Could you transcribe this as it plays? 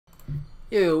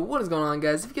Yo, what is going on,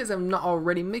 guys? If you guys have not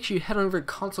already, make sure you head on over to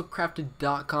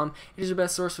consolecrafted.com. It is your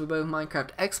best source for both Minecraft,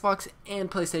 Xbox, and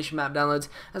PlayStation map downloads,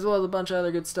 as well as a bunch of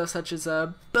other good stuff such as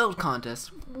build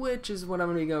contests, which is what I'm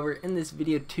going to go over in this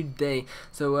video today.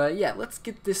 So yeah, let's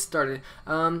get this started.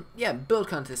 Yeah, build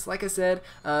contests. Like I said,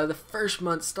 the first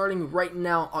month starting right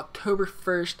now, October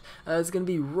 1st, is going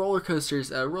to be roller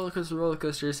coasters. Roller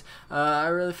coasters. I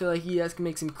really feel like you guys can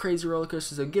make some crazy roller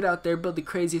coasters. So get out there, build the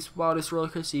craziest, wildest roller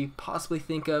coaster you possibly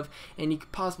think of, and you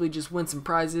could possibly just win some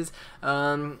prizes.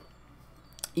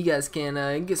 You guys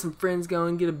can get some friends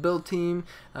going, get a build team,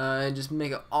 and just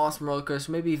make an awesome roller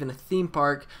coaster, maybe even a theme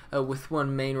park with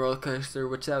one main roller coaster,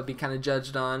 which that would be kind of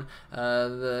judged on.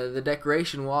 The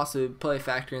decoration will also play a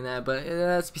factor in that, but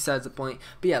that's besides the point.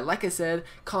 But yeah, like I said,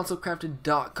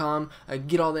 consolecrafted.com,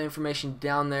 get all the information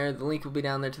down there. The link will be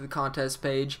down there to the contest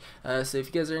page, so if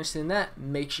you guys are interested in that,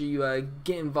 make sure you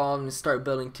get involved and start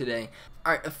building today.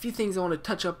 Alright, a few things I want to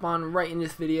touch up on right in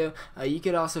this video. You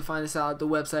could also find this out at the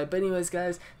website. But anyways,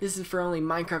 guys, this is for only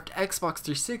Minecraft Xbox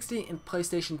 360 and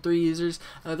PlayStation 3 users.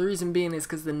 The reason being is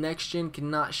because the next gen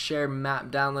cannot share map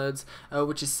downloads,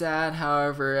 which is sad.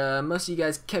 However, most of you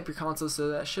guys kept your consoles, so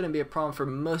that shouldn't be a problem for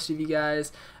most of you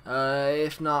guys.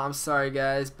 If not, I'm sorry,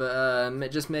 guys, but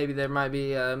just maybe there might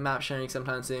be map sharing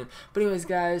sometime soon. But anyways,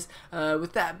 guys,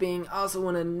 with that being, I also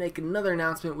want to make another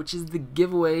announcement, which is the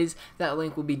giveaways. That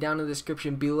link will be down in the description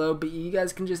below, but you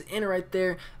guys can just enter right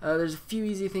there. There's a few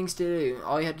easy things to do.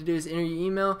 All you have to do is enter your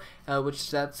email, which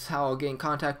that's how I'll get in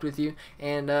contact with you,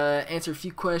 and answer a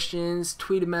few questions,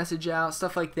 tweet a message out,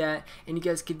 stuff like that, and you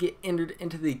guys could get entered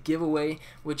into the giveaway,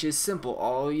 which is simple.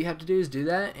 All you have to do is do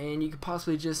that, and you could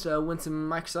possibly just win some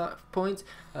Microsoft points.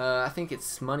 I think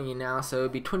it's money now, so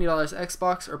it'd be $20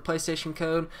 Xbox or PlayStation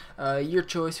code. Your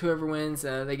choice. Whoever wins,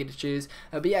 they get to choose.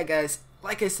 But yeah, guys,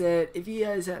 like I said, if you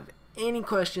guys have any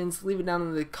questions, leave it down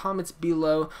in the comments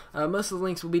below. Most of the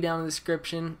links will be down in the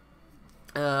description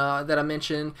that I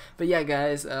mentioned. But yeah,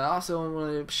 guys, I also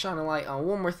want to shine a light on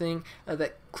one more thing,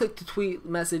 that click to tweet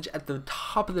message at the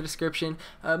top of the description.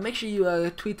 Make sure you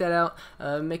tweet that out.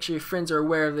 Make sure your friends are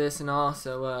aware of this and all.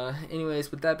 So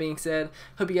anyways, with that being said,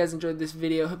 hope you guys enjoyed this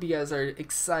video. Hope you guys are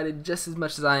excited just as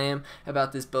much as I am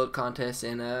about this build contest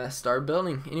and start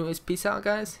building. Anyways, peace out,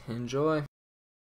 guys. Enjoy.